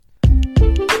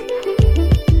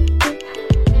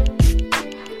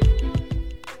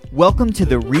Welcome to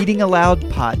the Reading Aloud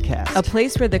podcast, a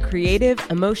place where the creative,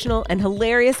 emotional, and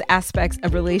hilarious aspects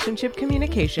of relationship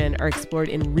communication are explored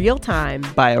in real time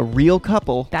by a real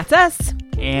couple. That's us.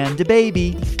 And a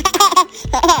baby.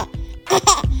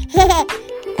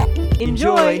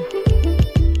 Enjoy.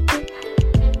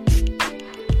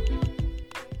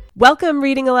 Welcome,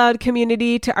 Reading Aloud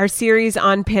community, to our series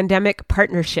on pandemic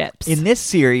partnerships. In this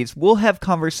series, we'll have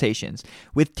conversations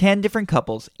with 10 different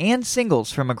couples and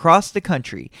singles from across the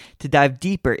country to dive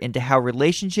deeper into how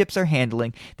relationships are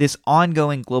handling this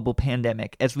ongoing global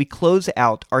pandemic as we close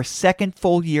out our second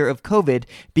full year of COVID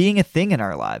being a thing in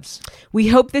our lives. We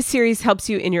hope this series helps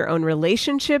you in your own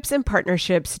relationships and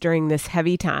partnerships during this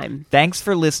heavy time. Thanks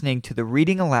for listening to the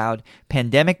Reading Aloud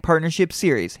Pandemic Partnership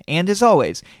Series. And as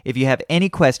always, if you have any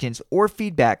questions or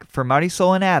feedback for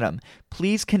Marisol and Adam,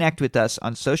 please connect with us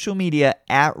on social media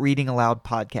at Reading Aloud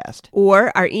Podcast. Or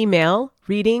our email,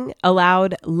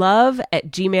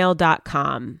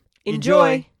 readingaloudlove@gmail.com.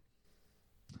 Enjoy.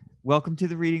 Welcome to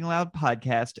the Reading Aloud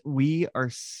Podcast. We are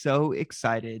so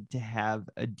excited to have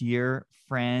a dear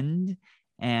friend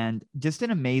and just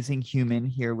an amazing human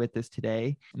here with us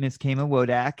today, Miss Kayma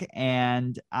Wodak.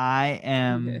 And I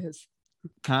am...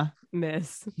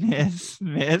 Miss.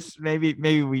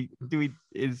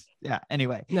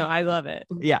 Anyway. No, I love it.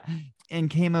 Yeah. And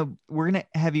Kayma, we're going to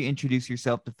have you introduce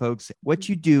yourself to folks, what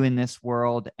you do in this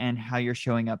world and how you're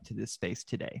showing up to this space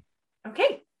today.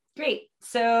 Okay, great.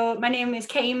 So my name is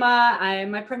Kayma.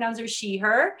 My pronouns are she,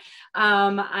 her.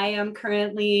 I am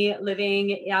currently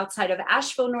living outside of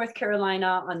Asheville, North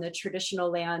Carolina on the traditional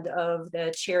land of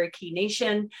the Cherokee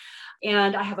Nation.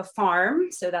 And I have a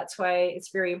farm. So that's why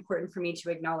it's very important for me to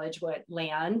acknowledge what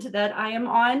land that I am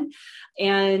on.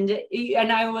 And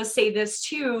I will say this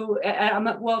too.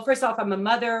 First off, I'm a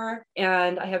mother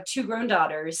and I have two grown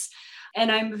daughters. And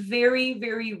I'm very,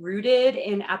 very rooted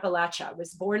in Appalachia. I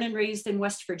was born and raised in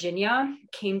West Virginia,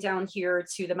 came down here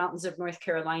to the mountains of North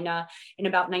Carolina in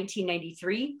about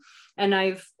 1993. And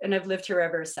I've lived here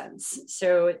ever since.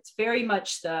 So it's very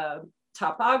much the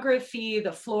topography,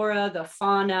 the flora, the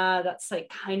fauna. That's like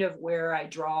kind of where I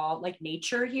draw, like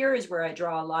nature here is where I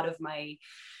draw a lot of my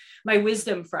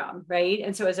wisdom from, right?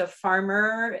 And so as a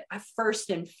farmer,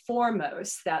 first and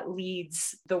foremost, that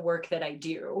leads the work that I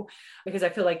do, because I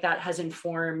feel like that has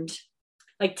informed,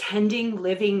 like tending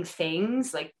living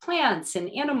things like plants and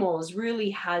animals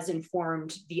really has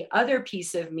informed the other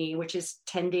piece of me, which is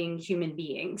tending human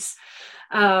beings.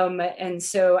 And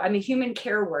so I'm a human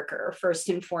care worker first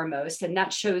and foremost, and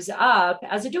that shows up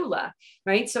as a doula,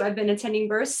 right? So I've been attending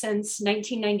births since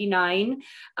 1999,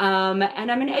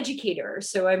 and I'm an educator.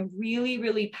 So I'm really,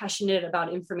 really passionate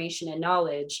about information and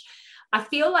knowledge. I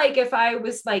feel like if I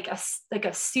was like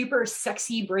a super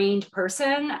sexy brained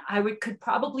person, I could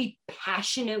probably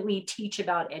passionately teach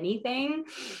about anything,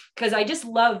 because I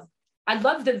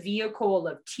love the vehicle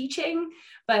of teaching,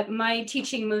 but my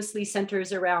teaching mostly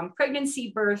centers around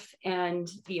pregnancy, birth, and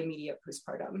the immediate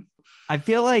postpartum. I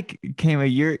feel like,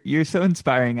 Kayma, you're so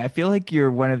inspiring. I feel like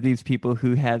you're one of these people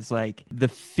who has like the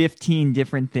 15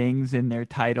 different things in their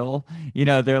title. You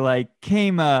know, they're like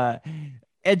Kayma,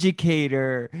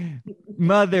 educator,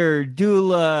 mother,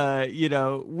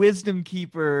 doula, wisdom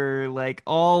keeper, like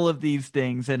all of these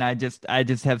things. And I just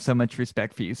have so much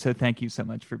respect for you. So thank you so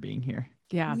much for being here.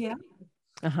 Yeah.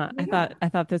 Uh-huh. Yeah. I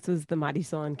thought this was the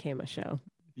Marisol and Kayma show.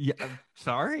 Yeah.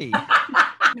 Sorry.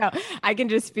 No, I can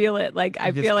just feel it. Like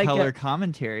I feel like color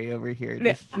commentary over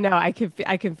here. No, I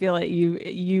can feel it.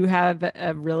 You have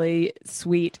a really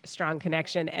sweet, strong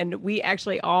connection, and we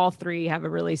actually all three have a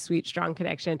really sweet, strong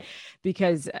connection,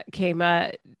 because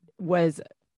Kayma was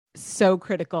so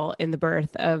critical in the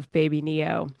birth of baby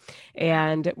Neo,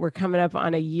 and we're coming up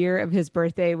on a year of his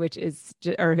birthday, which is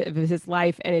or of his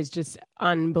life, and it's just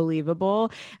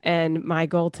unbelievable. And my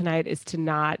goal tonight is to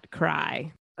not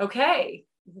cry. Okay.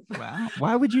 Wow.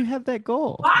 Why would you have that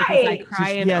goal? Why? Because I cry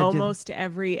in almost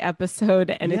every episode,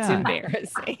 and it's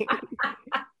embarrassing.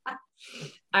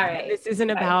 All right. This isn't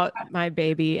about my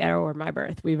baby or my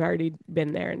birth. We've already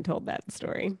been there and told that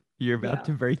story. You're about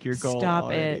to break your goal. Stop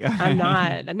already. it. I'm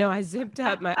not. No,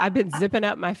 I've been zipping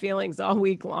up my feelings all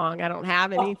week long. I don't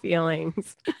have any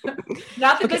feelings.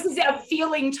 Not that this is a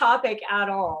feeling topic at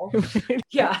all.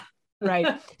 Yeah.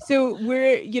 Right. So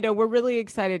we're really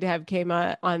excited to have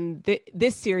Kayma on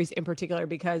this series in particular,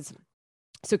 because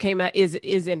Kayma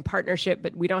is in partnership,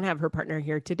 but we don't have her partner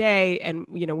here today. And,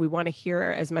 we want to hear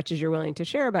as much as you're willing to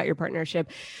share about your partnership.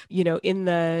 In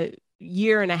the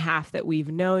year and a half that we've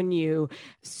known you,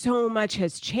 so much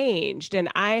has changed. And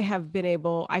I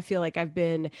feel like I've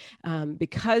been,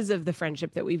 because of the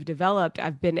friendship that we've developed,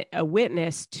 I've been a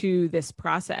witness to this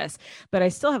process, but I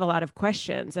still have a lot of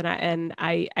questions. And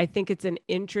I think it's an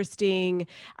interesting,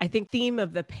 theme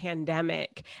of the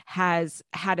pandemic has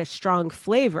had a strong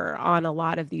flavor on a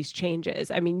lot of these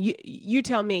changes. I mean, you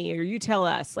tell me, or you tell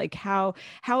us, like how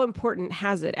important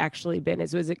has it actually been?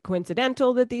 Was it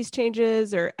coincidental that these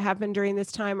changes happened during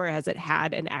this time, or has it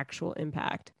had an actual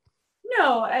impact?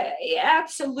 No, it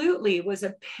absolutely was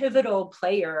a pivotal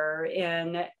player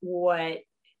in what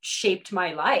shaped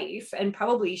my life and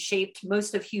probably shaped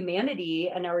most of humanity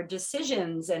and our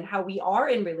decisions and how we are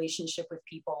in relationship with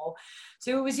people.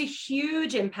 So it was a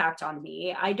huge impact on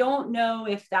me. I don't know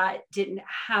if that didn't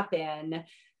happen,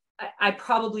 I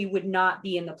probably would not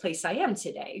be in the place I am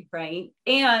today, right?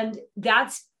 And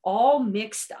that's all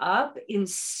mixed up in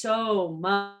so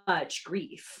much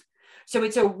grief. So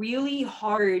it's a really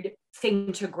hard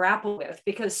thing to grapple with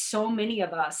because so many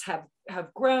of us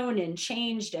have grown and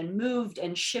changed and moved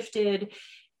and shifted.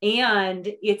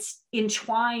 And it's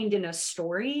entwined in a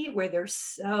story where there's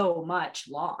so much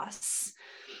loss,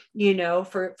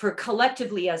 for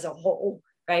collectively as a whole,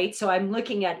 right? So I'm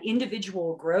looking at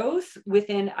individual growth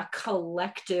within a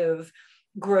collective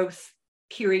growth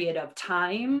period of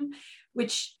time.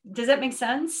 Which, does that make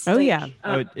sense? Oh, yeah.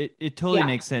 It totally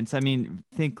makes sense. I mean,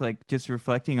 think like just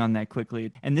reflecting on that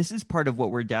quickly. And this is part of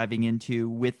what we're diving into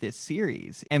with this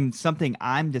series. And something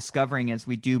I'm discovering as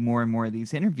we do more and more of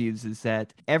these interviews is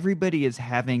that everybody is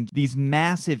having these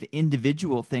massive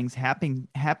individual things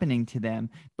happening to them.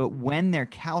 But when they're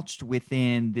couched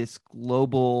within this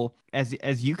global,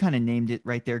 as you kind of named it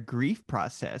right there, grief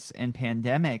process and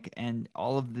pandemic and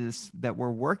all of this that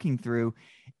we're working through,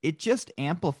 it just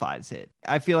amplifies it.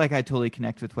 I feel like I totally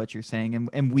connect with what you're saying.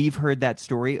 And we've heard that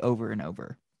story over and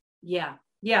over. Yeah.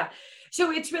 Yeah.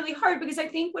 So it's really hard because I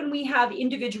think when we have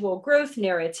individual growth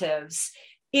narratives,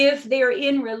 if they're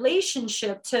in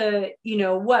relationship to,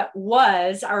 what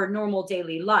was our normal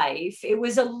daily life,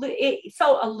 it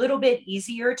felt a little bit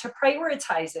easier to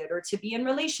prioritize it or to be in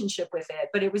relationship with it.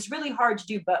 But it was really hard to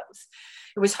do both.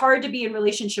 It was hard to be in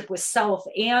relationship with self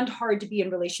and hard to be in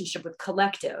relationship with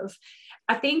collective.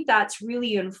 I think that's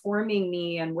really informing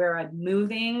me and where I'm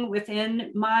moving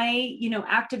within my,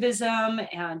 activism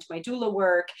and my doula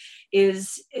work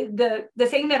is the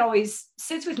thing that always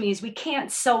sits with me is we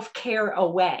can't self-care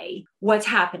away what's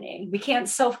happening. We can't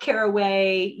self-care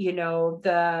away,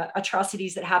 the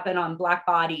atrocities that happen on Black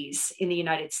bodies in the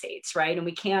United States, right? And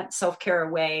we can't self-care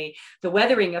away the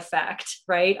weathering effect,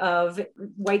 right, of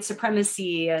white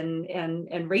supremacy and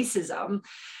racism.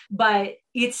 But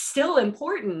it's still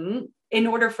important in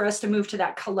order for us to move to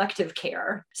that collective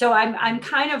care. So I'm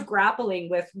kind of grappling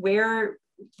with where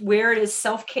is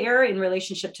self-care in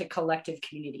relationship to collective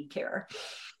community care.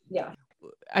 Yeah.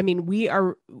 I mean, we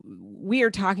are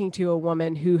talking to a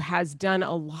woman who has done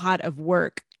a lot of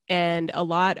work and a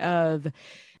lot of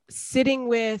sitting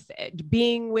with,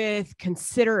 being with,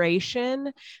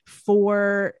 consideration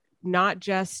for not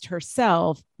just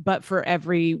herself, but for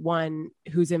everyone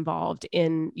who's involved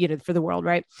in, for the world.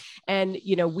 Right. And,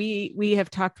 we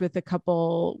have talked with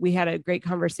we had a great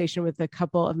conversation with a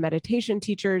couple of meditation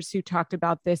teachers who talked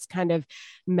about this kind of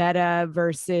meta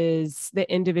versus the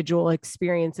individual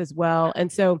experience as well.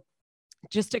 And so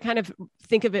just to kind of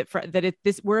think of it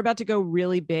we're about to go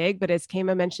really big, but as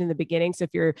Kayma mentioned in the beginning, so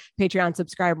if you're a Patreon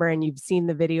subscriber and you've seen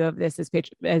the video of this, as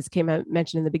Kayma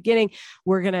mentioned in the beginning,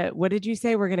 what did you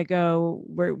say? We're going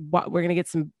to get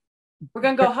some. We're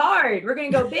going to go hard. We're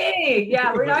going to go big.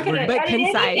 Yeah. We're not going to edit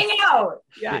anything out.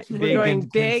 Yeah. We're going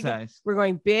big. Concise. We're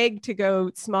going big to go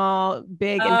small,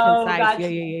 big and concise.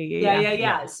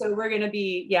 Yeah. So we're going to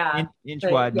be, inch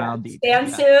wide, mile deep.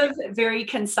 Expansive, very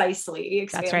concisely.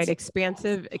 Expansive. That's right.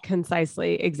 Expansive,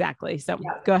 concisely. Exactly. So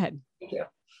go ahead. Thank you.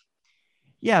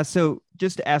 Yeah. So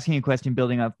just asking a question,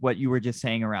 building up what you were just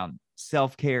saying around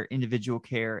self-care, individual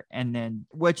care, and then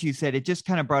what you said, it just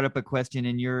kind of brought up a question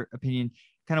in your opinion.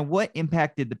 Kind of what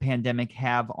impact did the pandemic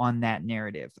have on that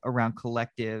narrative around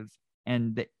collective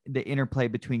and the interplay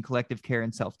between collective care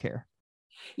and self-care?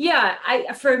 Yeah,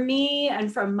 for me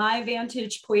and from my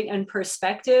vantage point and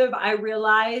perspective, I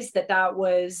realized that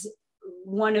was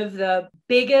one of the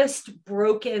biggest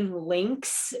broken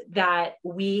links that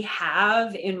we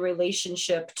have in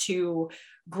relationship to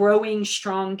growing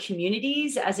strong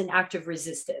communities as an act of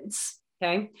resistance.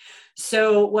 Okay.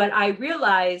 So what I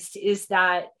realized is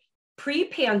that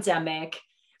pre-pandemic,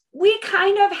 we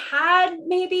kind of had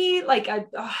maybe like a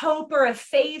hope or a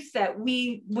faith that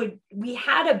we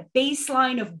had a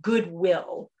baseline of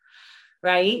goodwill,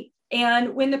 right?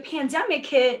 And when the pandemic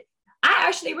hit, I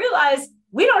actually realized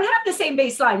we don't have the same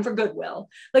baseline for goodwill.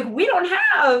 Like, we don't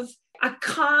have a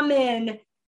common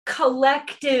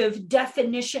collective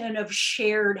definition of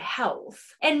shared health.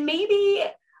 And maybe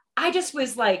I just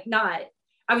was like,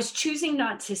 I was choosing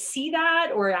not to see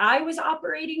that, or I was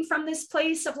operating from this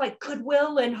place of like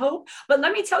goodwill and hope. But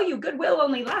let me tell you, goodwill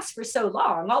only lasts for so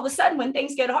long. All of a sudden, when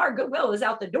things get hard, goodwill is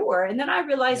out the door. And then I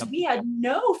realized we had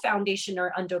no foundation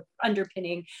or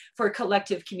underpinning for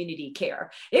collective community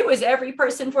care. It was every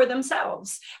person for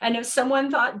themselves. And if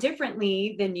someone thought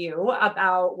differently than you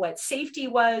about what safety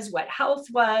was, what health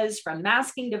was, from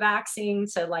masking to vaccine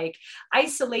to like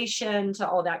isolation to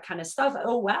all that kind of stuff,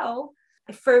 oh, well.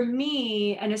 For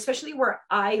me, and especially where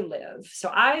I live, so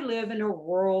I live in a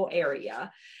rural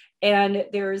area, and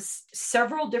there's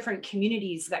several different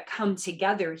communities that come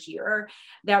together here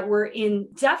that were in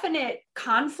definite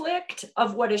conflict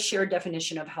of what a shared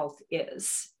definition of health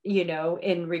is,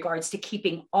 in regards to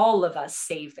keeping all of us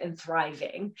safe and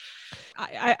thriving.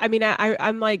 I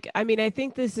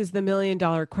think this is the $1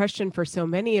 million question for so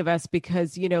many of us,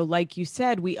 because, like you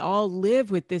said, we all live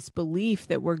with this belief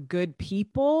that we're good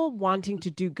people wanting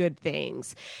to do good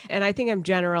things. And I think I'm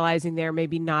generalizing there.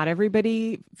 Maybe not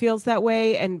everybody feels that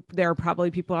way. And there are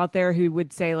probably people out there who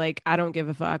would say, like, I don't give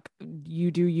a fuck. You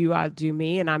do you, I'll do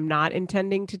me. And I'm not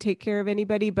intending to take care of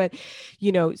anybody. But,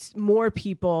 more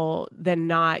people than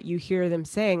not, you hear them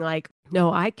saying like,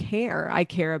 no, I care. I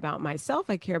care about myself.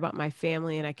 I care about my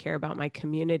family, and I care about my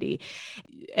community.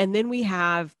 And then we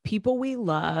have people we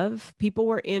love, people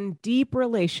we're in deep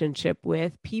relationship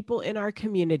with, people in our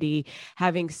community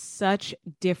having such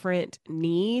different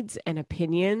needs and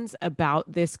opinions about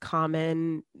this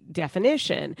common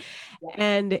definition. Yeah.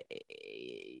 And,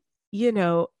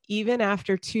 even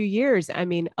after 2 years,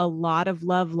 a lot of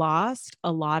love lost,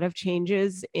 a lot of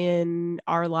changes in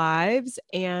our lives.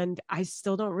 And I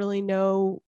still don't really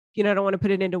know, I don't want to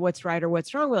put it into what's right or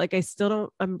what's wrong, but like,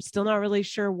 I'm still not really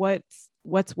sure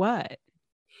what's what.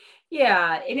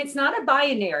 Yeah. And it's not a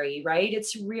binary, right?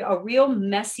 It's a real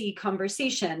messy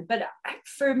conversation. But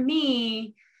for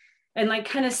me, and like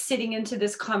kind of sitting into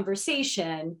this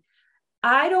conversation,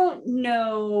 I don't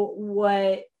know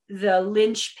what the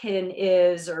linchpin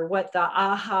is, or what the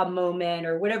aha moment,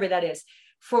 or whatever that is,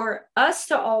 for us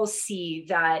to all see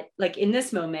that, like in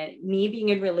this moment, me being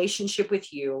in relationship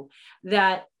with you,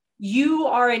 that you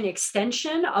are an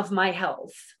extension of my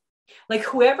health. Like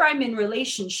whoever I'm in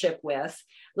relationship with,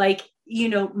 like,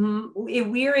 if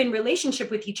we're in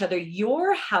relationship with each other,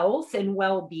 your health and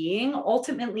well-being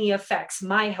ultimately affects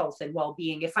my health and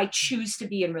well-being if I choose to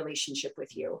be in relationship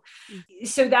with you. Mm-hmm.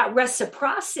 So that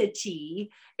reciprocity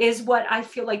is what I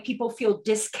feel like people feel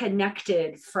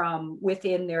disconnected from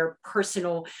within their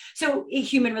personal, so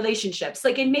human relationships.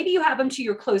 Like, and maybe you have them to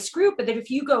your close group, but then if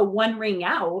you go one ring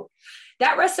out,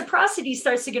 that reciprocity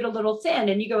starts to get a little thin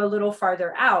and you go a little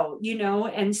farther out,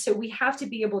 and so we have to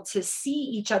be able to see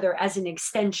each other as an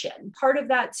extension. Part of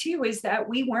that too is that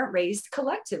we weren't raised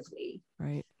collectively.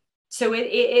 Right. So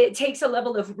it takes a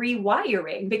level of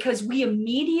rewiring, because we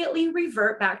immediately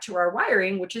revert back to our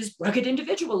wiring, which is rugged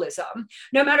individualism.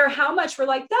 No matter how much we're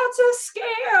like, that's a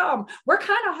scam, we're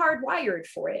kind of hardwired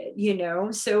for it,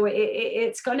 so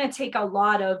it's going to take a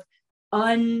lot of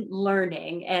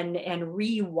unlearning and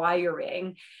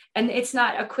rewiring. And it's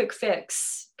not a quick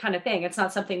fix kind of thing. It's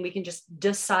not something we can just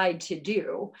decide to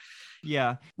do.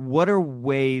 Yeah. What are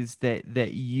ways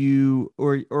that you,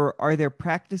 or are there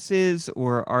practices,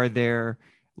 or are there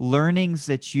learnings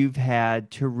that you've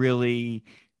had to really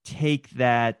take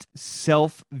that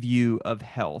self view of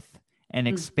health and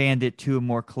expand it to a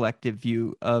more collective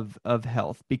view of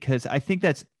health? Because I think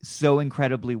that's so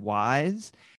incredibly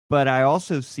wise. But I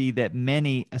also see that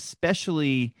many,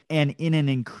 especially and in an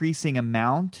increasing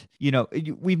amount,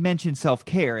 we've mentioned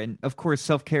self-care, and of course,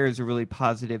 self-care is a really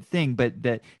positive thing, but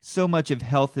that so much of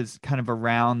health is kind of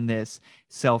around this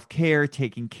self-care,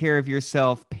 taking care of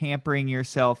yourself, pampering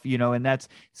yourself, and that's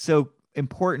so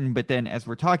important. But then, as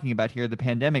we're talking about here, the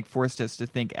pandemic forced us to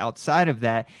think outside of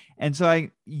that. And so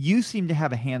you seem to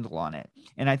have a handle on it.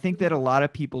 And I think that a lot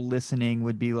of people listening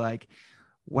would be like,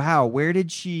 wow,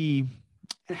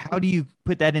 how do you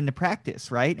put that into practice,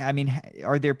 right?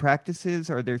 Are there practices?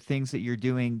 Are there things that you're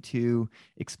doing to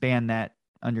expand that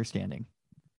understanding?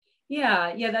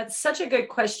 Yeah, that's such a good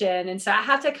question. And so I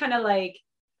have to kind of like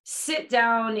sit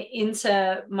down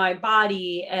into my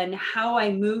body and how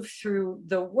I move through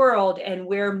the world, and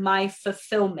where my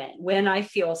fulfillment, when I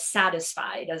feel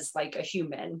satisfied as like a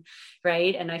human,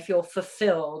 right? And I feel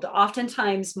fulfilled.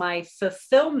 Oftentimes my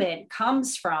fulfillment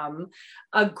comes from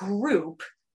a group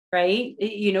right?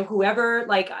 Whoever,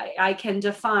 like I can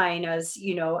define as,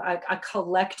 a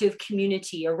collective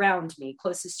community around me,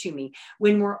 closest to me,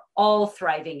 when we're all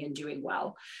thriving and doing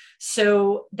well.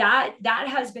 So that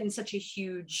has been such a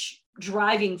huge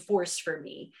driving force for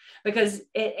me, because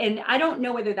and I don't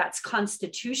know whether that's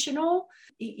constitutional.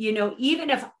 Even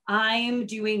if I'm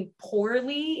doing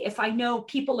poorly, if I know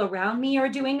people around me are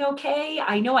doing okay,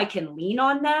 I know I can lean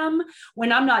on them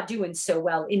when I'm not doing so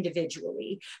well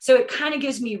individually. So it kind of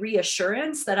gives me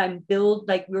reassurance that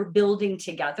we're building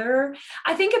together.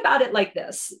 I think about it like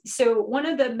this. So one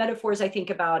of the metaphors I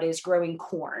think about is growing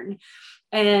corn.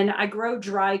 And I grow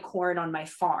dry corn on my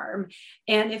farm.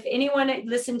 And if anyone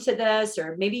listened to this,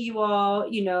 or maybe you all,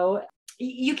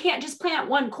 you can't just plant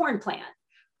one corn plant.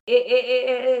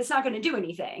 It's not going to do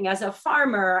anything. As a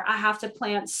farmer, I have to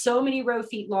plant so many row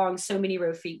feet long, so many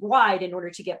row feet wide in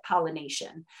order to get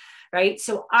pollination, right?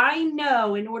 So I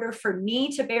know in order for me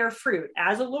to bear fruit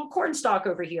as a little corn stalk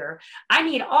over here, I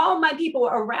need all my people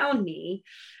around me.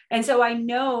 And so I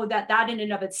know that in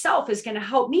and of itself is going to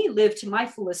help me live to my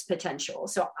fullest potential.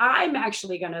 So I'm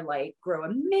actually going to grow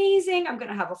amazing. I'm going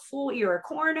to have a full ear of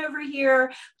corn over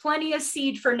here, plenty of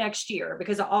seed for next year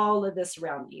because of all of this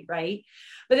around me, right?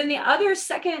 But then the other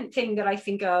second thing that I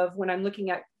think of when I'm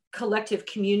looking at collective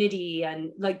community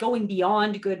and going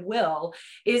beyond goodwill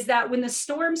is that when the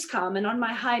storms come, and on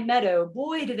my high meadow,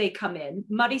 boy, do they come in.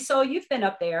 Marisol, you've been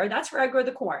up there. That's where I grow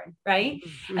the corn, right?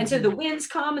 Mm-hmm. And so the winds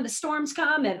come and the storms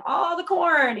come and all the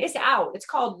corn is out. It's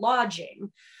called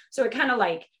lodging. So it kind of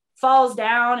falls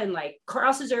down and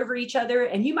crosses over each other.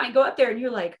 And you might go up there and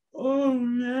you're like, oh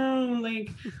no,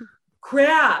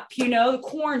 crap, the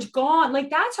corn's gone.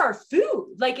 That's our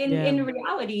food. In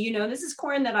reality, this is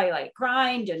corn that I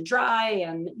grind and dry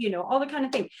and, all the kind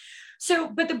of thing. So,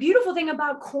 but the beautiful thing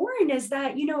about corn is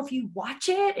that, if you watch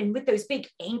it and with those big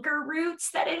anchor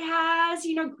roots that it has,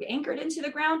 anchored into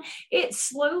the ground, it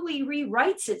slowly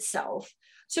rewrites itself.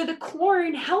 So the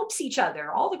corn helps each other.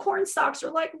 All the corn stalks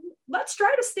are let's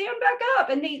try to stand back up.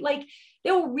 And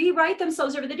they'll rewrite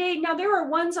themselves over the day. Now there are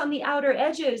ones on the outer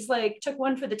edges, took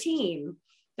one for the team.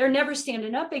 They're never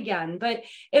standing up again. But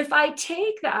if I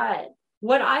take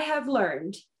what I have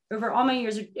learned over all my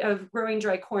years of growing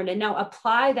dry corn, and now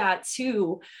apply that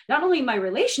to not only my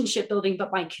relationship building,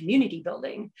 but my community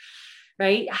building,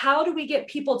 right? How do we get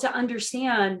people to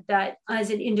understand that as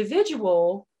an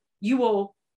individual, you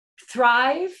will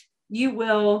thrive, you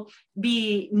will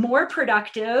be more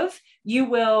productive, you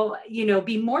will,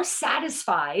 be more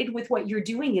satisfied with what you're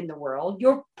doing in the world.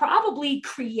 You'll probably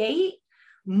create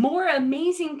more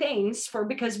amazing things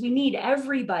because we need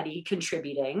everybody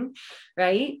contributing,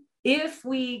 right? If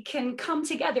we can come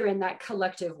together in that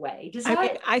collective way.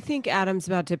 I think Adam's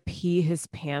about to pee his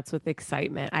pants with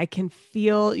excitement. I can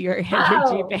feel your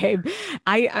energy, babe.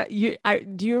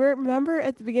 Do you remember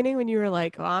at the beginning when you were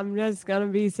like, oh, I'm just going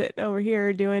to be sitting over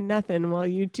here doing nothing while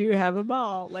you two have a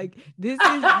ball? This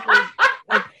is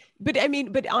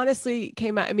but honestly,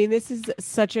 Kayma, this is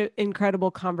such an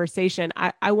incredible conversation.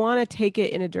 I want to take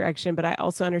it in a direction, but I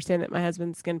also understand that my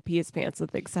husband's going to pee his pants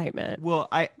with excitement. Well,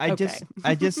 I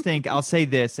just think I'll say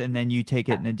this and then you take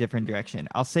it in a different direction.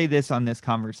 I'll say this on this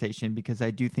conversation because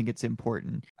I do think it's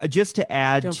important. Just to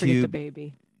add Don't forget the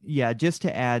baby. Yeah, just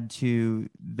to add to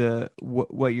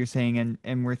what you're saying,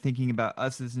 and we're thinking about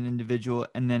us as an individual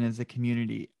and then as a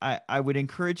community. I would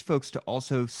encourage folks to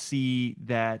also see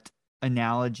that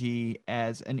analogy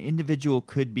as an individual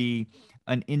could be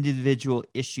an individual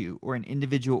issue or an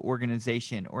individual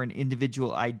organization or an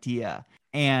individual idea,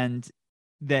 and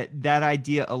that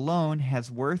idea alone has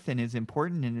worth and is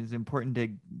important to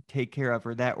take care of,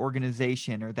 or that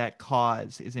organization or that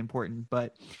cause is important,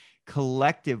 but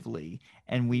collectively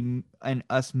and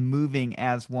us moving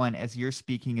as one, as you're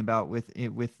speaking about with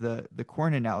the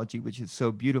corn analogy, which is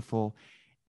so beautiful,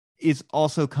 is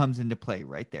also comes into play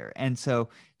right there. And so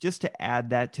just to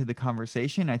add that to the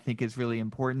conversation, I think is really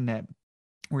important that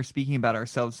we're speaking about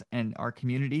ourselves and our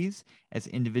communities as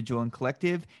individual and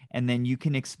collective, and then you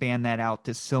can expand that out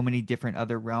to so many different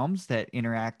other realms that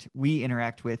we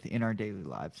interact with in our daily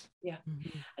lives. Yeah.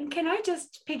 Mm-hmm. And can I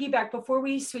just piggyback before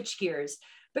we switch gears?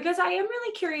 Because I am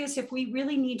really curious if we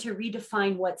really need to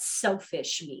redefine what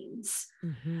selfish means.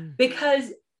 Mm-hmm.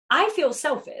 Because I feel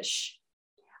selfish.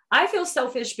 I feel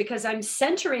selfish because I'm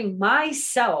centering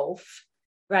myself,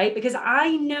 right? Because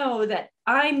I know that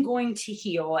I'm going to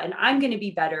heal and I'm going to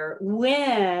be better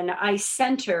when I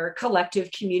center collective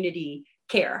community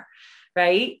care,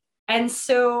 right? And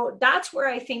so that's where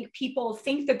I think people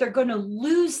think that they're going to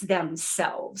lose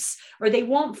themselves, or they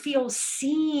won't feel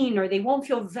seen, or they won't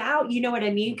feel valued. You know what I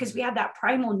mean? Because we have that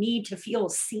primal need to feel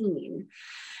seen.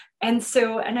 And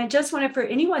so, and I just want to, for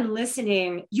anyone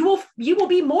listening, you will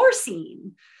be more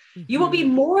seen. You will be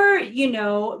more,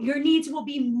 your needs will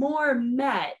be more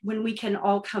met when we can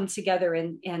all come together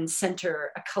and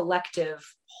center a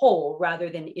collective whole rather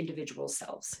than individual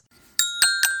selves.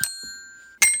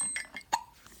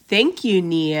 Thank you,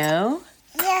 Neo.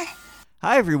 Yeah.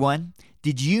 Hi, everyone.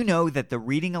 Did you know that the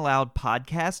Reading Aloud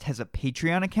podcast has a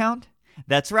Patreon account?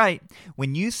 That's right.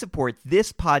 When you support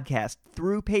this podcast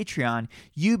through Patreon,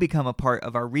 you become a part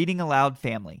of our Reading Aloud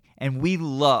family, and we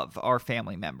love our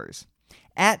family members.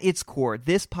 At its core,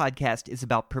 this podcast is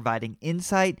about providing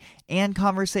insight and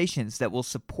conversations that will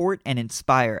support and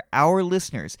inspire our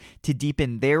listeners to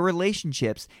deepen their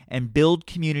relationships and build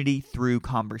community through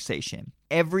conversation.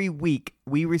 Every week,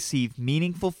 we receive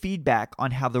meaningful feedback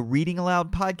on how the Reading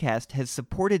Aloud podcast has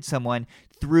supported someone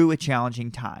through a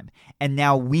challenging time. And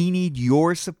now we need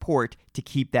your support to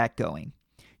keep that going.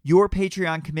 Your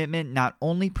Patreon commitment not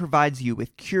only provides you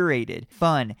with curated,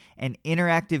 fun, and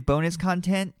interactive bonus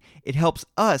content, it helps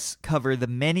us cover the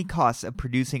many costs of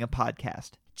producing a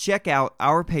podcast. Check out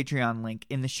our Patreon link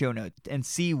in the show notes and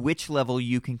see which level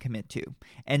you can commit to.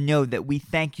 And know that we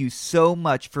thank you so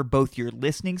much for both your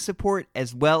listening support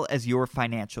as well as your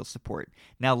financial support.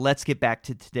 Now let's get back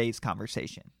to today's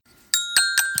conversation.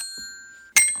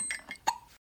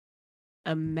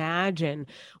 Imagine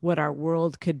what our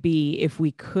world could be if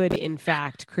we could, in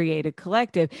fact, create a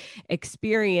collective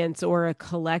experience or a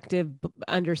collective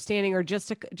understanding or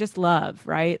just love,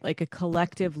 right? Like a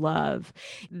collective love.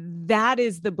 That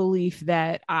is the belief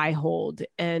that I hold.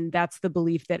 And that's the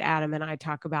belief that Adam and I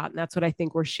talk about. And that's what I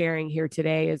think we're sharing here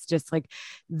today is just like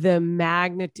the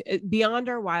magnitude beyond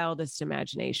our wildest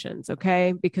imaginations.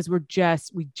 Okay. Because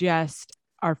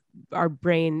our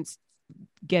brains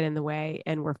get in the way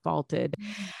and we're faulted.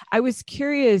 I was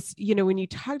curious, when you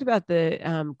talked about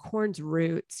the corn's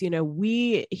roots,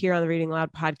 we here on the Reading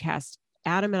Aloud podcast,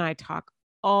 Adam and I talk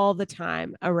all the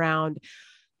time around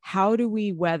how do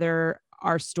we weather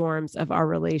our storms of our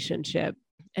relationship.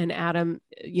 And Adam,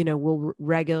 will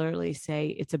regularly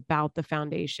say it's about the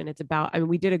foundation. It's about,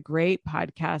 we did a great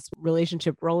podcast,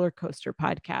 relationship roller coaster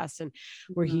podcast, and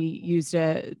where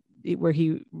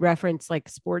he referenced like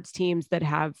sports teams that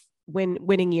have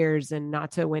winning years and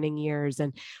not so winning years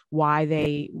and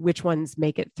which ones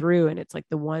make it through. And it's like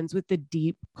the ones with the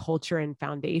deep culture and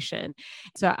foundation.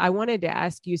 So I wanted to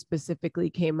ask you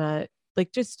specifically, Kayma,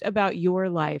 like just about your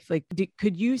life, like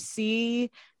could you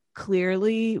see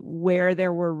clearly where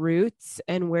there were roots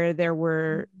and where there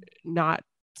were not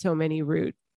so many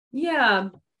roots? Yeah.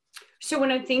 So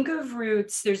when I think of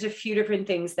roots, there's a few different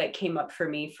things that came up for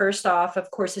me. First off,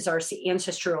 of course, is our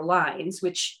ancestral lines,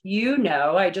 which,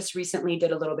 I just recently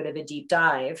did a little bit of a deep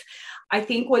dive. I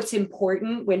think what's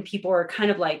important when people are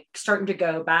kind of like starting to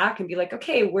go back and be like,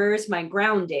 okay, where's my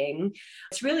grounding?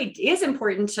 It really is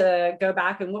important to go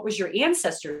back and what was your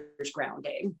ancestors'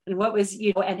 grounding and what was,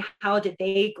 and how did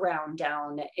they ground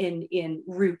down in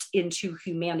root into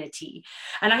humanity?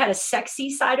 And I had a sexy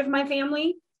side of my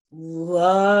family.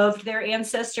 Loved their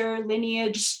ancestor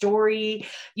lineage story,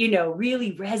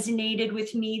 really resonated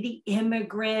with me. The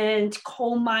immigrant,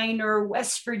 coal miner,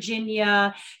 West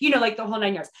Virginia, like the whole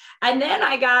 9 yards. And then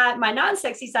I got my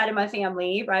non-sexy side of my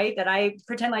family, right? That I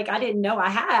pretend like I didn't know I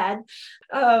had.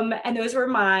 And those were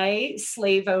my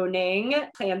slave owning,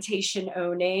 plantation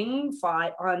owning,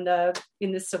 fought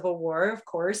in the Civil War, of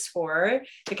course, for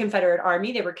the Confederate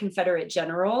Army. They were Confederate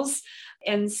generals.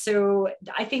 And so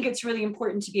I think it's really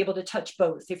important to be able to touch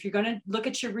both. If you're going to look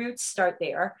at your roots, start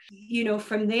there.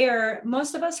 From there,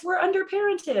 most of us were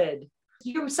underparented.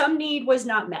 Some need was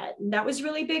not met. And that was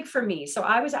really big for me. So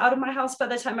I was out of my house by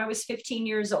the time I was 15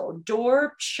 years old.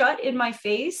 Door shut in my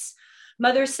face.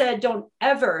 Mother said, don't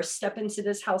ever step into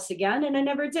this house again. And I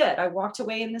never did. I walked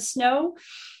away in the snow,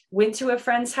 went to a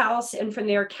friend's house, and from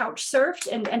there couch surfed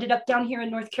and ended up down here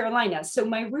in North Carolina. So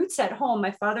my roots at home,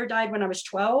 my father died when I was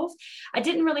 12. I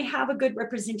didn't really have a good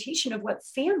representation of what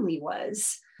family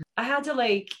was. I had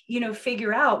to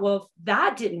figure out, well, if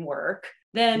that didn't work,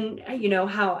 then,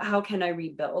 how can I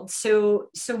rebuild? So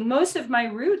most of my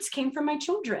roots came from my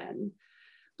children.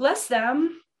 Bless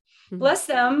them. Bless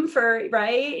them for,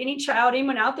 right? Any child,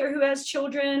 anyone out there who has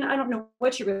children, I don't know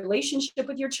what your relationship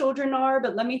with your children are,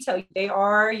 but let me tell you, they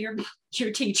are your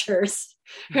teachers,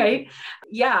 right?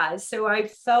 Yeah. So I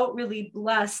felt really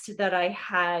blessed that I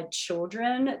had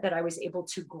children that I was able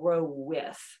to grow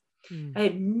with. I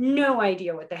had no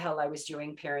idea what the hell I was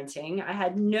doing parenting. I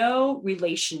had no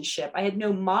relationship. I had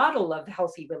no model of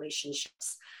healthy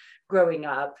relationships growing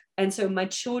up. And so my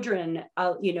children,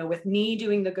 with me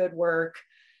doing the good work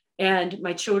and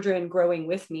my children growing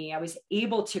with me, I was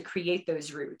able to create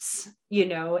those roots,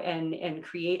 and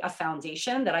create a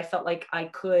foundation that I felt like I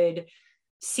could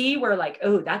see where like,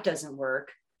 oh, that doesn't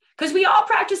work. Because we all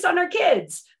practice on our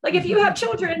kids. Like if you have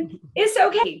children, it's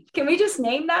okay. Can we just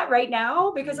name that right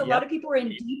now? Because a lot of people are in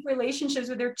deep relationships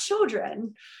with their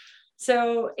children.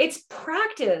 So it's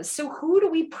practice. So who do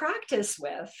we practice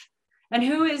with? And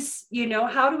who is,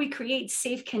 how do we create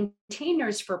safe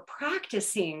containers for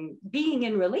practicing being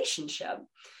in relationship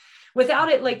without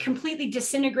it like completely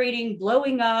disintegrating,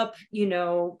 blowing up,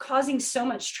 causing so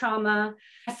much trauma?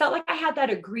 I felt like I had that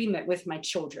agreement with my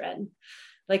children.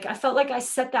 Like, I felt like I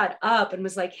set that up and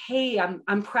was like, hey,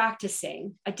 I'm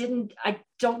practicing. I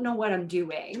don't know what I'm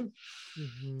doing.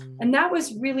 Mm-hmm. And that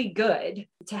was really good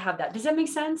to have that. Does that make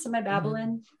sense? Am I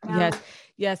babbling? Mm-hmm. Now?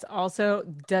 Yes. Also,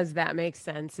 does that make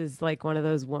sense is like one of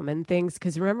those woman things.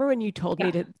 Cause remember when you told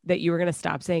me that you were going to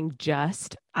stop saying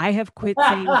just, I have quit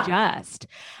saying just.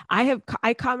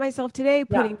 I caught myself today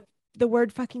putting the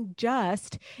word fucking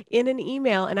just in an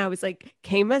email. And I was like,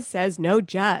 Kama says no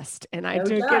just. And I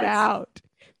took it out.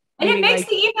 And it makes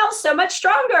the email so much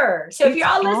stronger. So if you're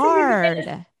all listening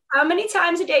to this, how many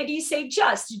times a day do you say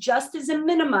just? Just is a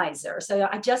minimizer. So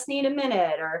I just need a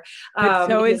minute. Or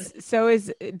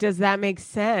does that make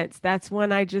sense? That's one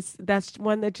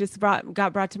that just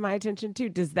got brought to my attention too.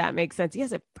 Does that make sense?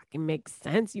 Yes, it fucking makes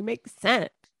sense. You make sense.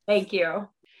 Thank you.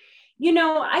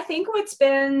 I think what's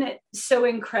been so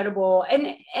incredible,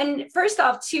 and first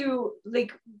off too,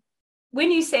 like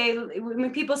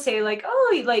when people say like,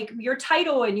 oh, like your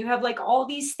title and you have like all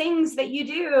these things that you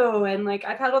do. And like,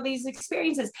 I've had all these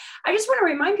experiences. I just want to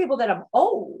remind people that I'm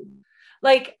old.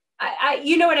 Like, I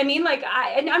you know what I mean? Like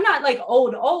and I'm not like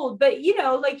old, but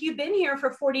like you've been here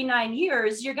for 49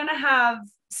 years, you're going to have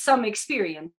some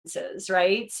experiences,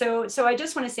 right? So I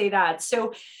just want to say that.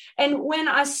 So, and when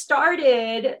I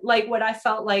started, like what I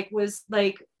felt like was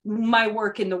like my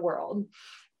work in the world,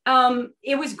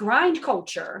 it was grind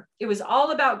culture. It was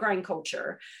all about grind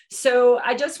culture. So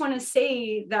I just want to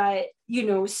say that,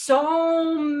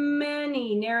 so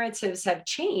many narratives have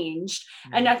changed.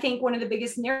 Mm-hmm. And I think one of the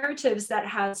biggest narratives that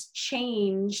has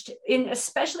changed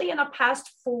especially in the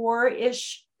past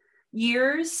 4-ish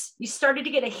years, you started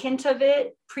to get a hint of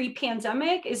it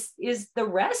pre-pandemic is the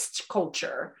rest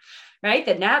culture, right?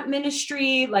 The nap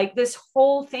ministry, like this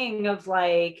whole thing of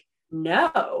like,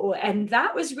 no. And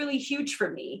that was really huge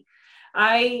for me.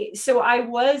 So I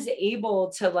was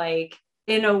able to like,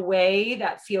 in a way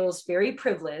that feels very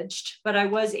privileged, but I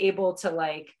was able to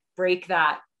like break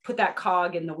that, put that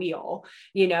cog in the wheel,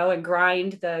 and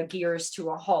grind the gears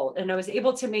to a halt. And I was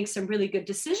able to make some really good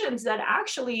decisions that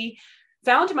actually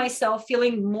found myself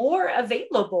feeling more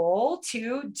available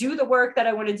to do the work that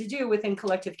I wanted to do within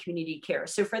collective community care.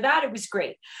 So for that, it was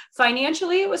great.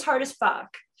 Financially, it was hard as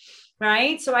fuck.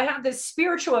 Right. So I have this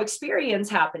spiritual experience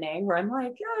happening where I'm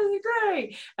like, yeah, this is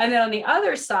great. And then on the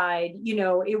other side,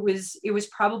 it was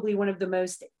probably one of the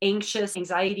most anxious,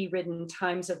 anxiety ridden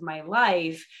times of my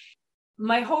life.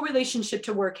 My whole relationship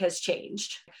to work has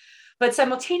changed. But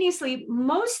simultaneously,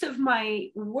 most of my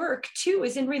work too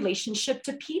is in relationship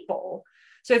to people.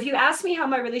 So if you ask me how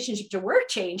my relationship to work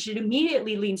changed, it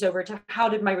immediately leans over to how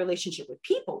did my relationship with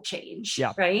people change?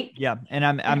 Yeah. Right. Yeah. And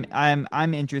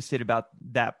I'm interested about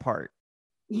that part.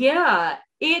 Yeah.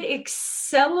 It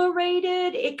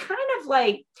accelerated. It kind of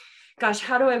like, gosh,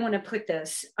 how do I want to put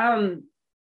this?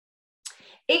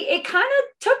 It kind of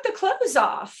took the clothes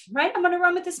off, right? I'm going to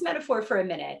run with this metaphor for a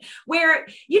minute where,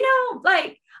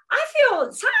 like I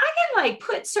feel so I can like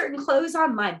put certain clothes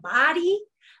on my body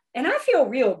and I feel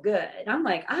real good. I'm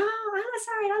like, oh, that's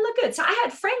all right. I look good. So I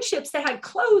had friendships that had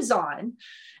clothes on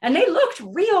and they looked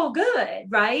real good,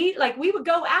 right? Like we would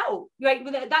go out, right?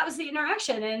 That was the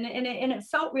interaction and it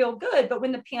felt real good. But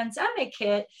when the pandemic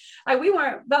hit, we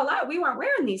weren't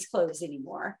wearing these clothes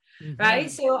anymore. Mm-hmm. Right.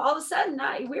 So all of a sudden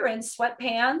we were in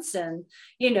sweatpants and,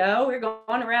 we're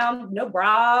going around, no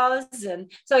bras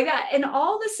and so like that. And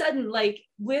all of a sudden, like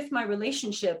with my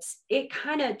relationships, it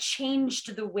kind of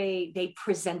changed the way they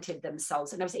presented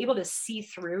themselves. And I was able to see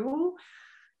through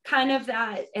kind of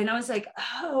that. And I was like,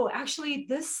 oh, actually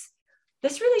this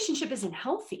relationship isn't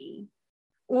healthy.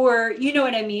 Or, you know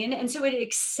what I mean? And so it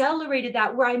accelerated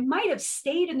that where I might have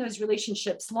stayed in those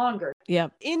relationships longer. Yeah.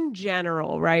 In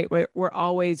general, right? We're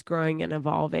always growing and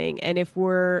evolving. And if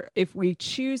we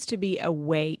choose to be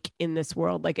awake in this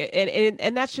world, like,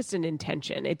 and that's just an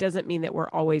intention. It doesn't mean that we're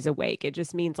always awake. It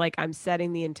just means like I'm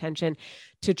setting the intention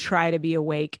to try to be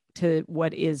awake to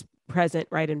what is present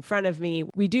right in front of me.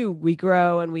 We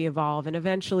grow and we evolve, and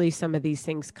eventually some of these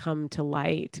things come to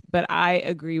light. But I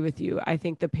agree with you. I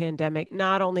think the pandemic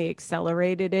not only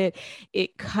accelerated it,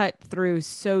 it cut through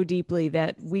so deeply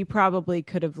that we probably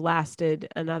could have lasted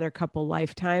another couple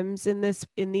lifetimes in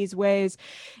these ways.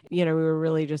 We were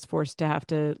really just forced to have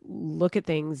to look at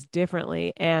things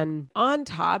differently. And on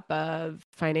top of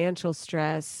financial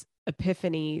stress,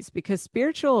 epiphanies, because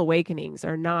spiritual awakenings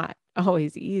are not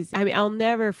always easy. I mean, I'll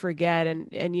never forget. And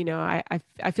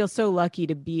I feel so lucky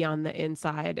to be on the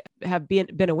inside, have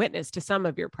been a witness to some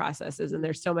of your processes. And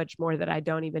there's so much more that I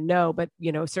don't even know, but,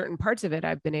 certain parts of it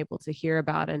I've been able to hear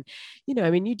about. And,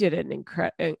 you did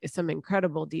some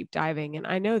incredible deep diving. And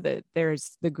I know that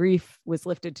the grief was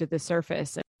lifted to the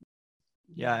surface.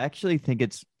 Yeah, I actually think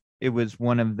it was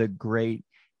one of the great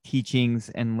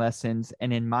teachings and lessons,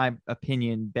 and in my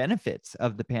opinion, benefits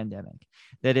of the pandemic,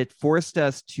 that it forced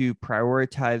us to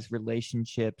prioritize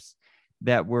relationships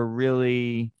that were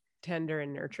really tender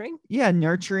and nurturing. Yeah,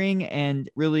 nurturing and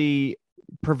really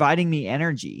providing me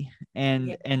energy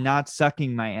and not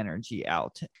sucking my energy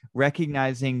out,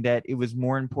 recognizing that it was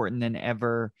more important than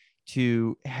ever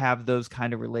to have those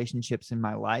kind of relationships in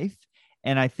my life.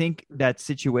 And I think that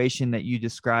situation that you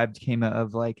described came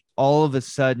of like all of a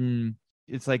sudden,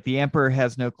 it's like the emperor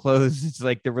has no clothes. It's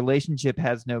like the relationship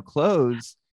has no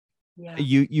clothes. Yeah.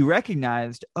 You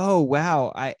recognized, oh,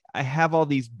 wow, I have all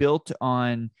these built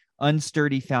on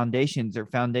unsturdy foundations or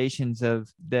foundations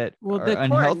of that are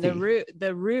unhealthy.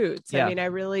 The roots. Yeah. I mean,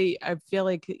 I feel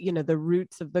like, the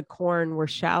roots of the corn were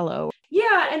shallow.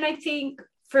 Yeah. And I think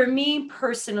for me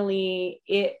personally,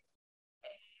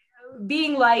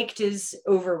 being liked is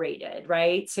overrated,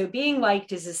 right? So being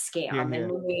liked is a scam. Yeah.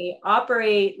 And when we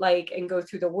operate and go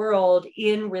through the world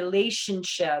in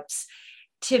relationships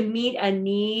to meet a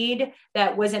need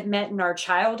that wasn't met in our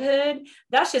childhood,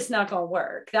 that's just not going to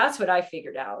work. That's what I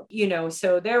figured out,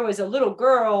 so there was a little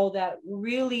girl that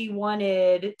really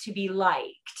wanted to be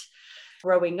liked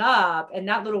growing up. And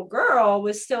that little girl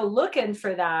was still looking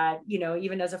for that,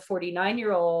 even as a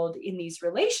 49-year-old in these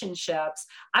relationships,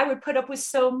 I would put up with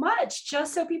so much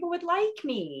just so people would like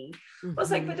me. Mm-hmm. I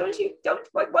was like,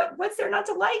 but what's there not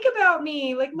to like about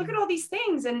me? Like, look at all these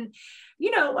things. And,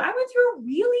 I went through a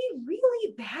really,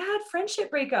 really bad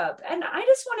friendship breakup. And I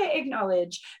just want to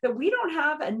acknowledge that we don't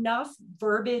have enough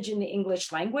verbiage in the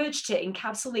English language to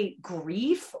encapsulate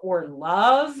grief or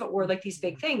love or these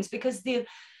big things, because it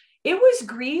was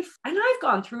grief. And I've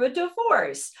gone through a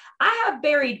divorce. I have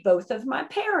buried both of my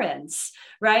parents,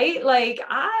 right?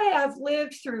 I have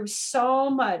lived through so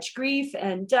much grief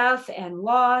and death and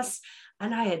loss,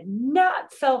 and I had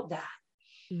not felt that.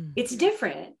 Mm. It's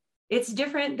different. It's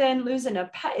different than losing a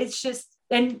pet. It's just,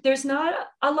 and there's not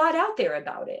a lot out there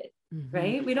about it, mm-hmm.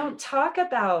 right? We don't talk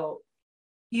about,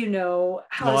 how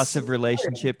loss of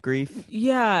relationship grief.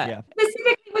 Yeah.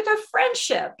 Specifically with a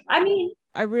friendship. I mean,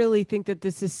 I really think that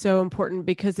this is so important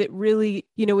because it really,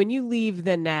 when you leave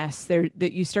the nest there,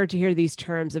 that you start to hear these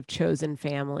terms of chosen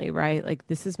family, right? Like,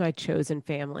 this is my chosen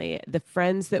family. The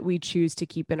friends that we choose to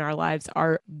keep in our lives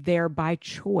are there by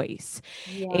choice.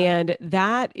 Yeah. And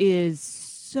that is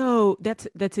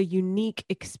that's a unique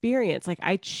experience. Like,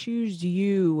 I choose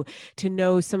you to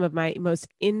know some of my most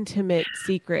intimate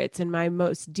secrets and my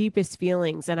most deepest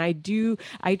feelings. And I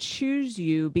choose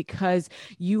you because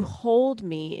you hold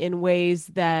me in ways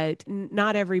that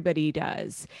not everybody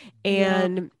does.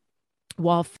 And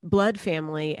while blood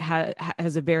family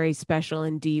has a very special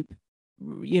and deep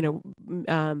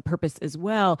purpose as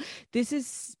well, this is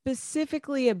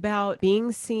specifically about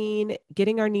being seen,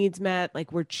 getting our needs met.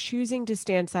 Like, we're choosing to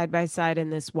stand side by side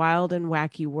in this wild and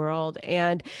wacky world,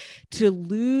 and to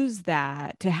lose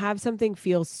that, to have something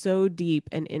feel so deep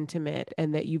and intimate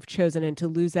and that you've chosen, and to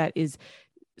lose that is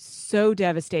so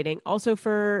devastating. Also,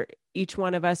 for each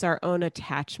one of us, our own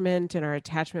attachment and our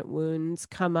attachment wounds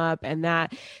come up. And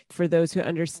that, for those who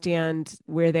understand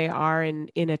where they are in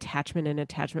attachment and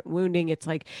attachment wounding, it's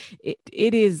like,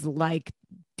 it is like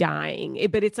dying,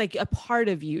 but it's like a part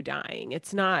of you dying.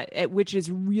 It's not, which is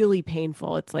really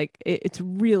painful. It's like, it's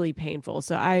really painful.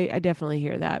 So I definitely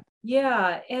hear that.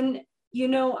 Yeah. And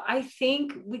I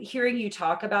think hearing you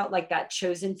talk about that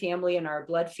chosen family and our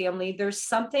blood family, there's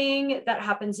something that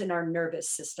happens in our nervous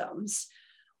systems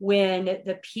when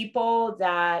the people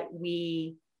that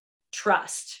we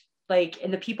trust,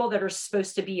 and the people that are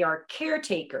supposed to be our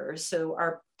caretakers, so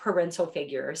our parental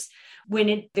figures,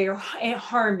 when they're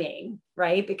harming,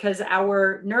 right? Because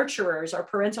our nurturers, our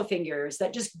parental figures,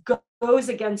 that just goes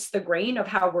against the grain of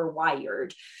how we're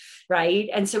wired. Right.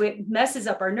 And so it messes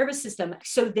up our nervous system.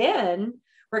 So then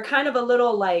we're kind of a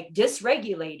little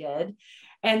dysregulated.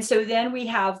 And so then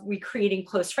we creating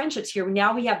close friendships here.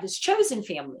 Now we have this chosen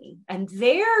family, and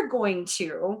they're going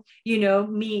to,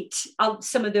 meet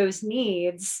some of those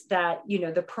needs that,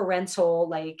 the parental,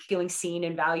 like feeling seen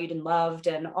and valued and loved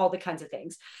and all the kinds of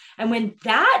things. And when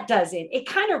that doesn't, it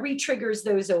kind of re-triggers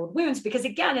those old wounds, because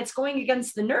again, it's going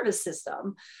against the nervous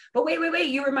system. But wait,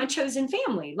 you were my chosen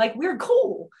family. Like, we're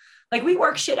cool. Like, we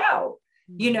work shit out.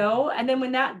 And then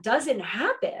when that doesn't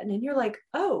happen and you're like,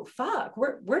 oh, fuck,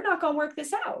 we're not going to work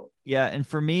this out. Yeah. And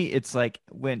for me, it's like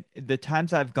when the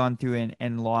times I've gone through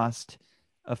and lost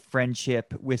a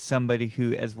friendship with somebody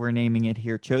who, as we're naming it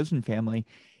here, chosen family,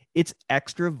 it's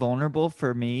extra vulnerable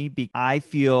for me. I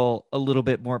feel a little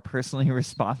bit more personally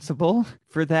responsible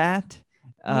for that.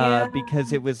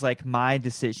 Because it was like my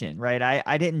decision, right?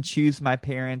 I didn't choose my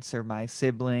parents or my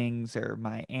siblings or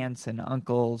my aunts and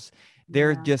uncles.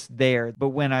 They're just there. But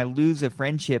when I lose a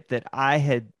friendship that I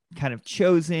had kind of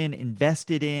chosen,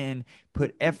 invested in,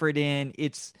 put effort in,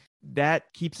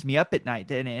 that keeps me up at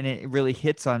night, and it really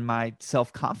hits on my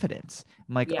self-confidence.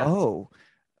 I'm like, oh,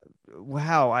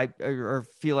 wow, I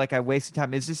feel like I wasted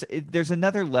time. There's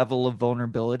another level of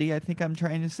vulnerability, I think I'm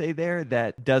trying to say there,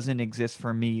 that doesn't exist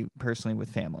for me personally with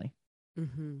family.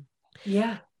 Mm-hmm.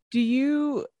 Yeah. Do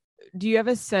you have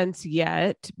a sense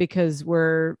yet, because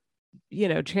we're,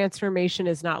 transformation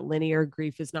is not linear,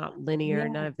 grief is not linear,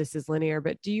 none of this is linear,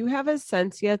 but do you have a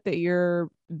sense yet that you're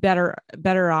better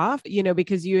off,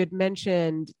 because you had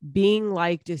mentioned being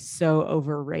liked is so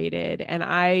overrated. And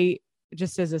I,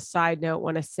 just as a side note,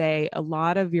 want to say a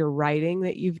lot of your writing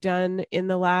that you've done in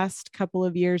the last couple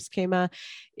of years, Kema,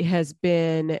 has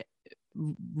been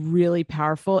really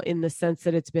powerful in the sense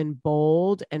that it's been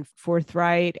bold and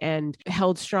forthright and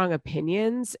held strong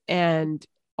opinions, and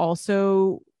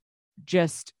also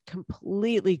just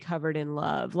completely covered in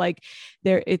love. Like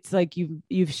it's like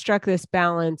you've struck this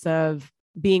balance of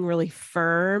being really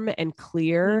firm and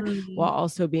clear while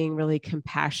also being really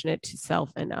compassionate to self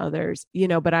and others,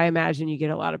 but I imagine you get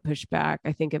a lot of pushback.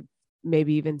 I think I've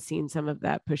maybe even seen some of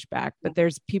that pushback, but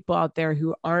there's people out there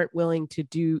who aren't willing to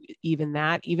do even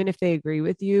that. Even if they agree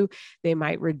with you, they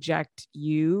might reject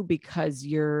you because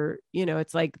you're,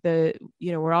 it's like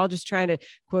we're all just trying to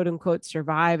quote unquote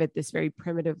survive at this very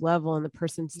primitive level. And the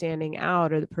person standing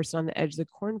out, or the person on the edge of the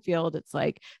cornfield, it's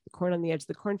like the corn on the edge of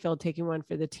the cornfield taking one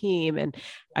for the team. And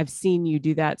I've seen you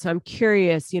do that. So I'm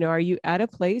curious, are you at a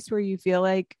place where you feel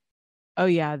like, oh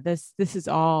yeah, this is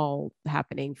all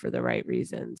happening for the right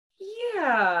reasons?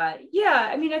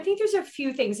 Yeah. I mean, I think there's a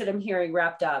few things that I'm hearing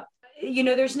wrapped up.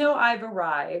 There's no I've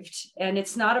arrived, and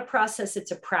it's not a process,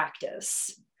 it's a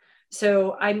practice.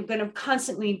 So I'm going to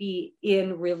constantly be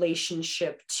in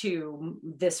relationship to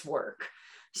this work.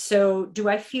 So do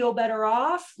I feel better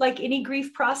off? Like any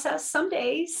grief process, some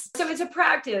days. So it's a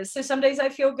practice. So some days I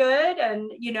feel good,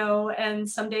 and, and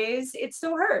some days it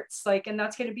still hurts. Like, and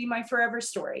that's going to be my forever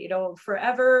story. It'll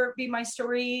forever be my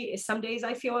story. Some days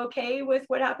I feel okay with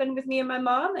what happened with me and my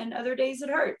mom, and other days it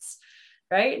hurts.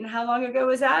 Right. And how long ago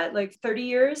was that? Like 30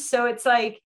 years. So it's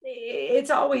like, it's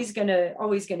always going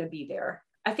to be there.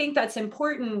 I think that's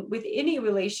important with any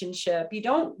relationship. You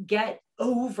don't get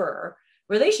over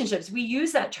relationships. We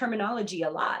use that terminology a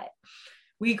lot.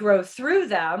 We grow through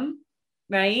them,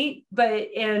 right? But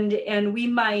and we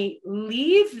might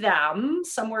leave them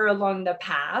somewhere along the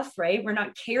path, right? We're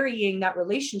not carrying that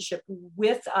relationship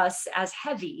with us as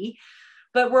heavy,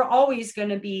 but we're always going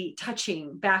to be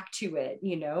touching back to it,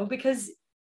 because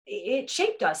it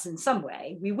shaped us in some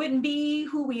way. We wouldn't be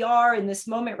who we are in this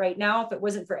moment right now if it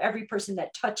wasn't for every person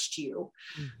that touched you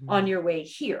on your way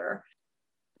here.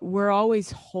 We're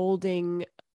always holding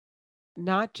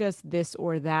not just this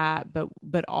or that,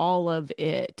 but all of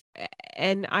it.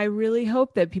 And I really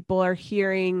hope that people are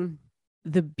hearing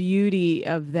the beauty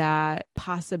of that,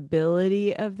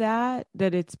 possibility of that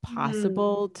it's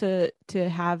possible to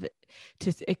have,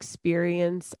 to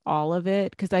experience all of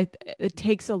it. Cause it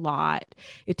takes a lot.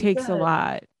 It takes a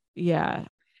lot. Yeah.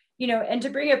 And to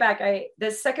bring it back,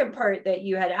 the second part that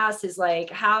you had asked is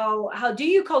like, how do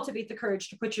you cultivate the courage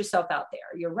to put yourself out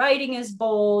there? Your writing is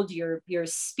bold, you're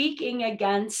speaking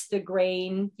against the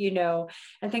grain,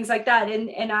 and things like that.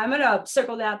 And I'm going to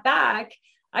circle that back.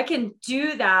 I can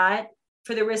do that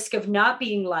for the risk of not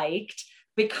being liked,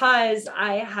 because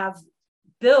I have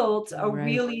built a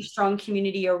really strong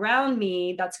community around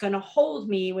me that's going to hold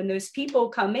me when those people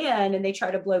come in and they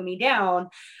try to blow me down.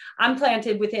 I'm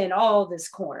planted within all this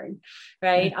corn,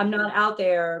 right? I'm not out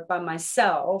there by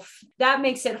myself. That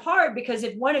makes it hard, because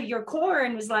if one of your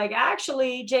corn was like,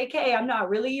 actually, JK, I'm not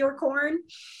really your corn,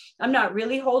 I'm not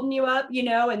really holding you up,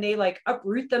 and they like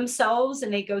uproot themselves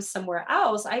and they go somewhere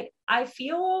else, I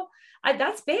feel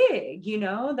that's big,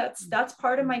 that's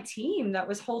part of my team that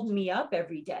was holding me up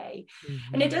every day.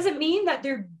 And it doesn't mean that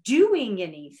they're doing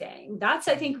anything. That's,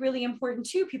 I think, really important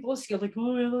too. People feel like,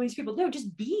 oh, all these people, no,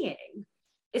 just being.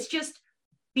 It's just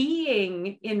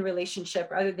being in relationship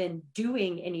rather than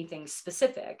doing anything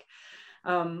specific.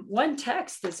 One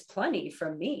text is plenty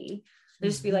from me.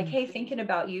 Just be like, hey, thinking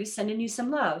about you, sending you some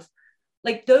love.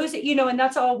 Like those, and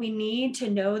that's all we need to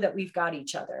know that we've got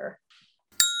each other.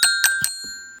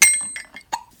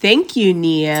 Thank you,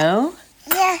 Neo.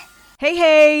 Yeah.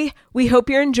 Hey, we hope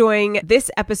you're enjoying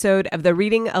this episode of the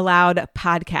Reading Aloud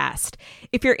podcast.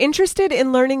 If you're interested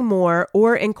in learning more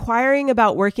or inquiring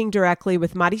about working directly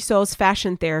with Marisol's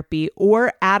fashion therapy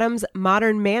or Adam's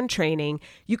modern man training,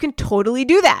 you can totally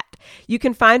do that. You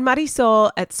can find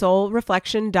Marisol at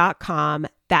soulreflection.com.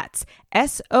 That's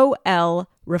SOL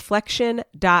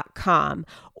reflection.com,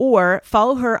 or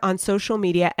follow her on social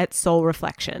media at Soul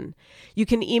Reflection. You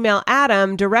can email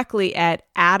Adam directly at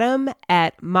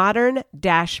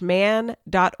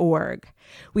adam@modern-man.org.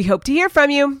 We hope to hear from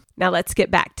you. Now let's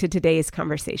get back to today's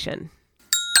conversation.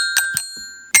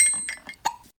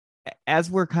 As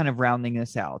we're kind of rounding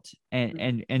this out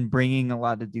and bringing a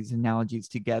lot of these analogies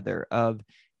together of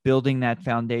building that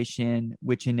foundation,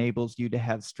 which enables you to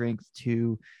have strength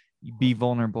to be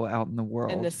vulnerable out in the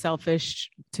world, and the selfish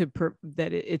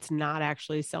that it's not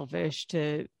actually selfish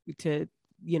to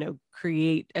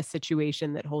create a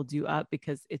situation that holds you up,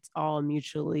 because it's all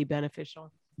mutually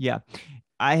beneficial. Yeah,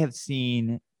 I have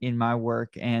seen in my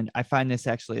work, and I find this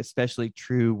actually especially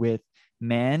true with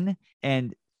men,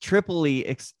 and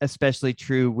triply especially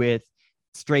true with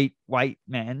straight white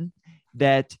men,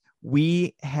 that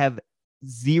we have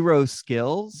zero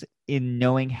skills in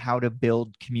knowing how to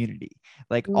build community.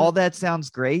 Like all that sounds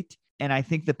great. And I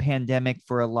think the pandemic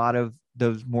for a lot of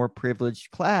those more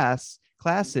privileged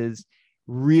classes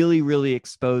really, really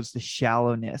exposed the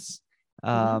shallowness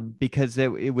because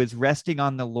it was resting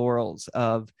on the laurels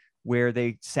of where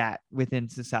they sat within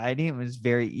society. It was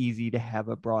very easy to have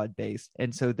a broad base.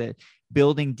 And so the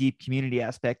building deep community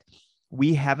aspect,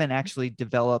 we haven't actually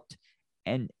developed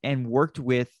and worked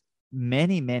with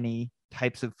many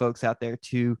types of folks out there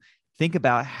to think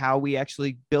about how we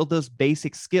actually build those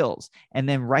basic skills. And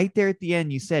then right there at the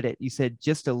end, you said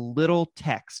just a little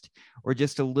text or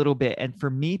just a little bit. And for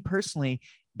me personally,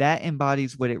 that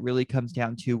embodies what it really comes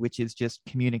down to, which is just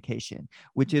communication,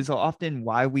 which is often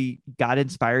why we got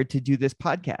inspired to do this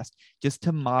podcast, just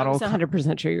to model. I was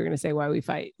 100% sure you're going to say why we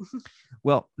fight.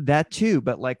 Well, that too,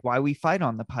 but like why we fight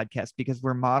on the podcast, because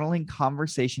we're modeling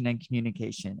conversation and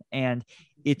communication. And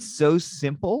it's so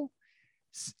simple.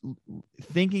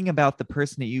 Thinking about the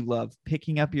person that you love,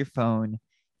 picking up your phone,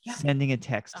 sending a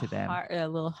text to them, a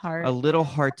little heart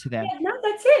to them. Yeah, no,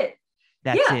 that's it.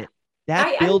 That's it.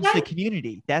 That builds the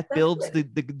community. That builds the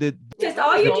just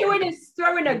all you're doing is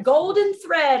throwing a golden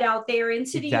thread out there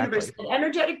into the universe, an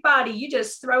energetic body. You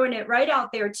just throwing it right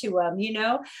out there to them.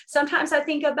 Sometimes I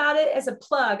think about it as a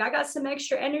plug. I got some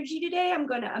extra energy today. I'm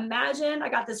going to imagine I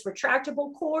got this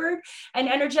retractable cord,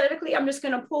 and energetically, I'm just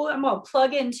going to I'm going to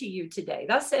plug into you today.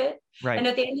 That's it. Right. And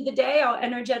at the end of the day, I'll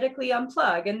energetically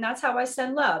unplug. And that's how I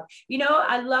send love.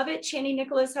 I love it. Chani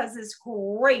Nicholas has this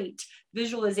great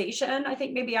visualization. I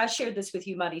think maybe I shared this with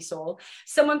you, Marisol.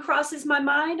 Someone crosses my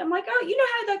mind. I'm like, oh,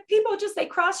 how the people they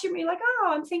cross your mind, like, oh,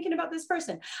 I'm thinking about this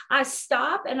person. I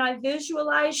stop and I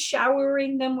visualize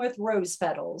showering them with rose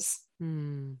petals.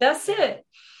 That's it.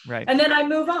 Right. And then I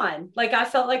move on. Like I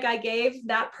felt like I gave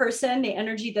that person the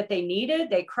energy that they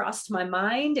needed. They crossed my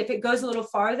mind. If it goes a little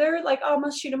farther, like, oh, I'm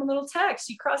going to shoot them a little text.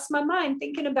 You crossed my mind,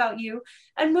 thinking about you,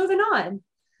 and moving on.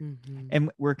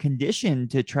 And we're conditioned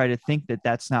to try to think that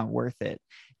that's not worth it,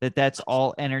 that that's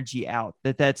all energy out,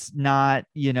 that's not,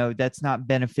 that's not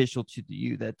beneficial to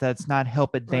you, that's not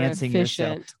help advancing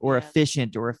yourself or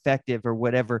efficient or effective or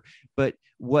whatever. But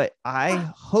what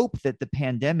I hope that the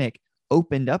pandemic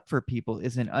opened up for people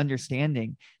is an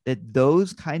understanding that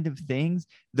those kind of things,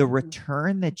 the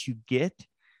return that you get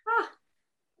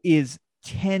is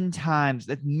 10 times,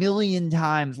 a million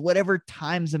times, whatever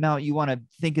times amount you want to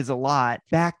think is a lot,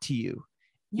 back to you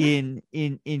in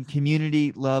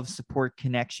community, love, support,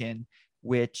 connection,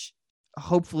 which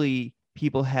hopefully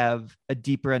people have a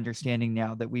deeper understanding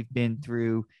now that we've been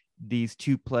through these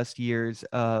 2+ years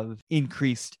of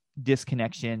increased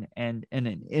disconnection and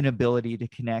an inability to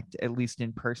connect, at least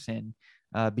in person,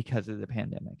 because of the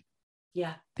pandemic.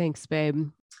 Yeah. Thanks, babe.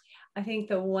 I think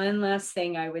the one last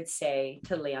thing I would say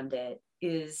to land it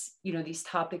is, these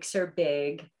topics are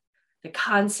big, the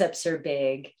concepts are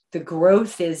big, the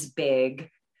growth is big,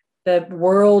 the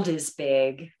world is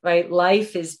big, right?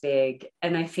 Life is big.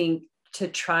 And I think to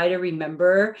try to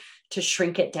remember to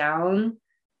shrink it down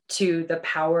to the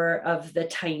power of the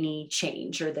tiny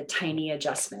change or the tiny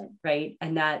adjustment, right?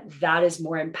 And that is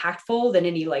more impactful than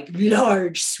any like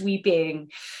large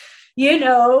sweeping,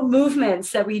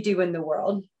 movements that we do in the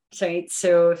world. Right.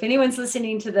 So if anyone's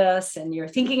listening to this and you're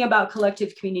thinking about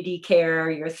collective community care,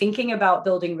 you're thinking about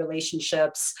building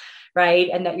relationships, right?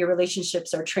 And that your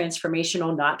relationships are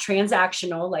transformational, not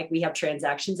transactional, like we have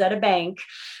transactions at a bank,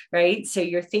 right? So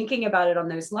you're thinking about it on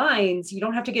those lines. You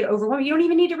don't have to get overwhelmed. You don't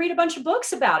even need to read a bunch of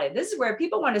books about it. This is where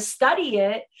people want to study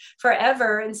it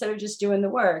forever instead of just doing the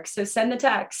work. So send the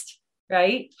text,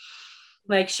 right?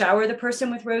 Like shower the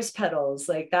person with rose petals.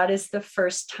 Like that is the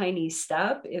first tiny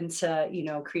step into,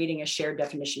 creating a shared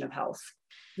definition of health.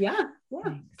 Yeah.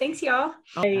 Thanks, y'all.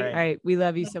 All right. We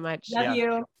love you so much. Love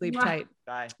you. Sleep tight.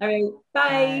 Bye. All right.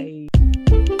 Bye.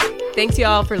 Thanks,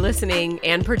 y'all, for listening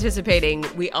and participating.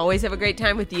 We always have a great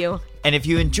time with you. And if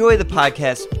you enjoy the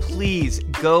podcast, please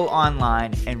go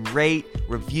online and rate,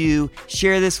 review,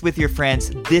 share this with your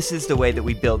friends. This is the way that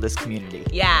we build this community.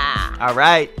 Yeah. All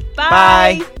right.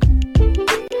 Bye. Bye.